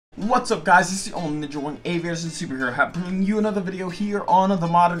What's up, guys? This is the only Ninja Wing Aviators and Superhero Hat, bringing you another video here on the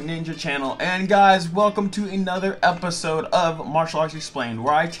Modern Ninja channel. And guys, welcome to another episode of Martial Arts Explained,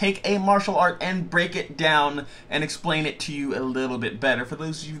 where I take a martial art and break it down and explain it to you a little bit better for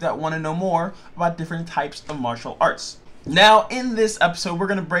those of you that want to know more about different types of martial arts. Now, in this episode, we're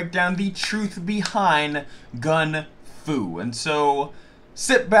going to break down the truth behind Gun Fu. And so,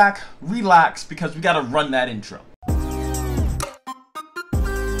 sit back, relax, because we got to run that intro.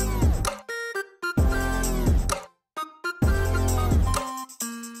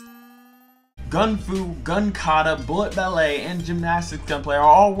 Gun Fu, gun kata, bullet ballet, and gymnastics gunplay are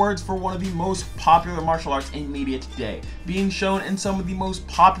all words for one of the most popular martial arts in media today, being shown in some of the most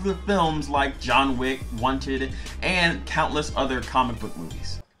popular films like John Wick, Wanted, and countless other comic book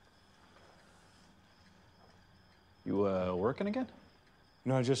movies. You working again?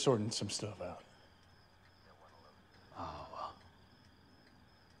 No, just sorting some stuff out. Oh, well.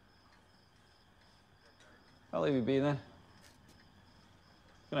 I'll leave you be then.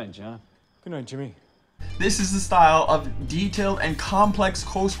 Good night, John. Good night, Jimmy. This is the style of detailed and complex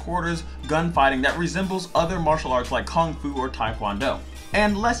close quarters gunfighting that resembles other martial arts like Kung Fu or Taekwondo.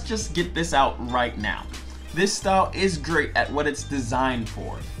 And let's just get this out right now. This style is great at what it's designed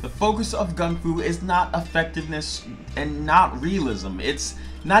for. The focus of Gun Fu is not effectiveness and not realism. It's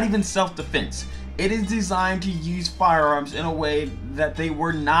not even self-defense. It is designed to use firearms in a way that they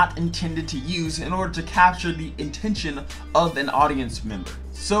were not intended to use in order to capture the intention of an audience member.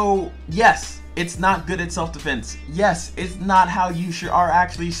 So yes, it's not good at self-defense. Yes, it's not how you are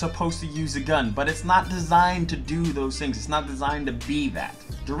actually supposed to use a gun, but it's not designed to do those things. It's not designed to be that.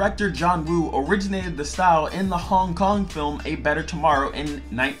 Director John Woo originated the style in the Hong Kong film A Better Tomorrow in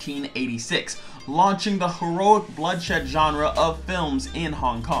 1986, launching the heroic bloodshed genre of films in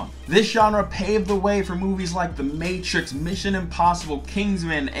Hong Kong. This genre paved the way for movies like The Matrix, Mission Impossible,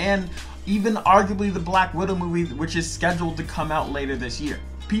 Kingsman, and even arguably the Black Widow movie, which is scheduled to come out later this year.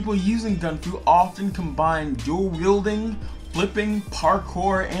 People using Gun Fu often combine dual wielding, flipping,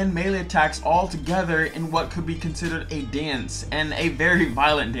 parkour, and melee attacks all together in what could be considered a dance, and a very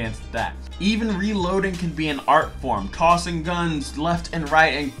violent dance at that. Even reloading can be an art form, tossing guns left and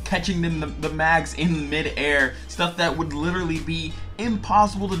right and catching the mags in mid-air, stuff that would literally be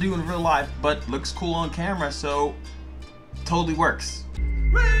impossible to do in real life, but looks cool on camera, so totally works.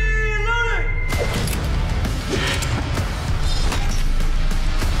 Reloading!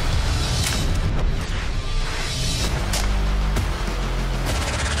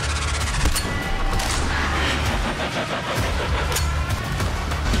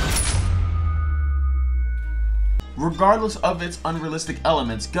 Regardless of its unrealistic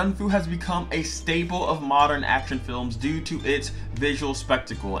elements, Gun Fu has become a staple of modern action films due to its visual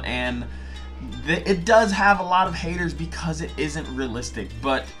spectacle, and it does have a lot of haters because it isn't realistic,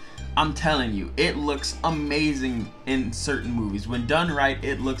 but I'm telling you, it looks amazing in certain movies. When done right,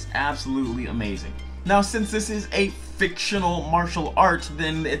 it looks absolutely amazing. Now, since this is a fictional martial art,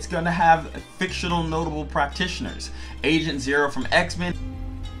 then it's going to have fictional notable practitioners. Agent Zero from X-Men,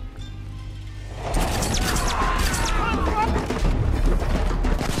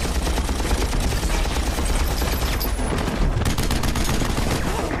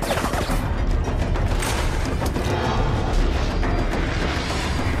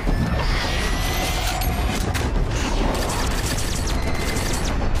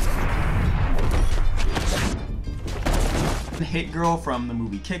 Hit Girl from the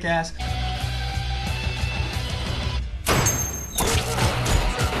movie Kick-Ass,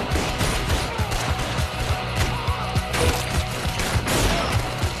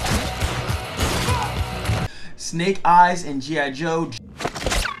 Snake Eyes in G.I. Joe,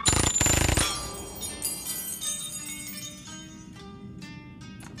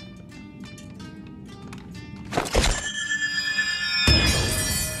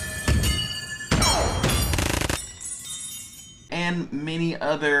 and many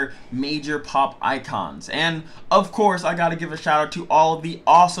other major pop icons. And of course, I gotta give a shout out to all of the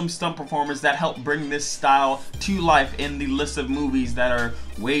awesome stunt performers that helped bring this style to life in the list of movies that are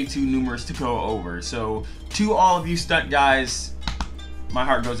way too numerous to go over. So to all of you stunt guys, my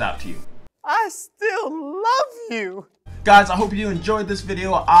heart goes out to you. I still love you. Guys, I hope you enjoyed this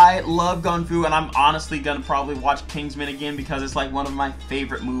video. I love Gun Fu, and I'm honestly gonna probably watch Kingsman again because it's like one of my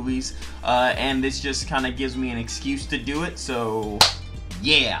favorite movies, and this just kind of gives me an excuse to do it, so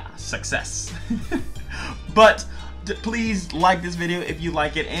yeah, success. But please like this video if you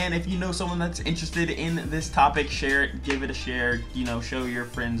like it, and if you know someone that's interested in this topic, share it, give it a share, you know, show your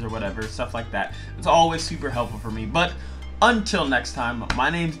friends or whatever, stuff like that. It's always super helpful for me. But until next time, my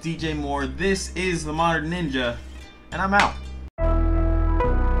name's DJ Moore, this is the Modern Ninja, and I'm out.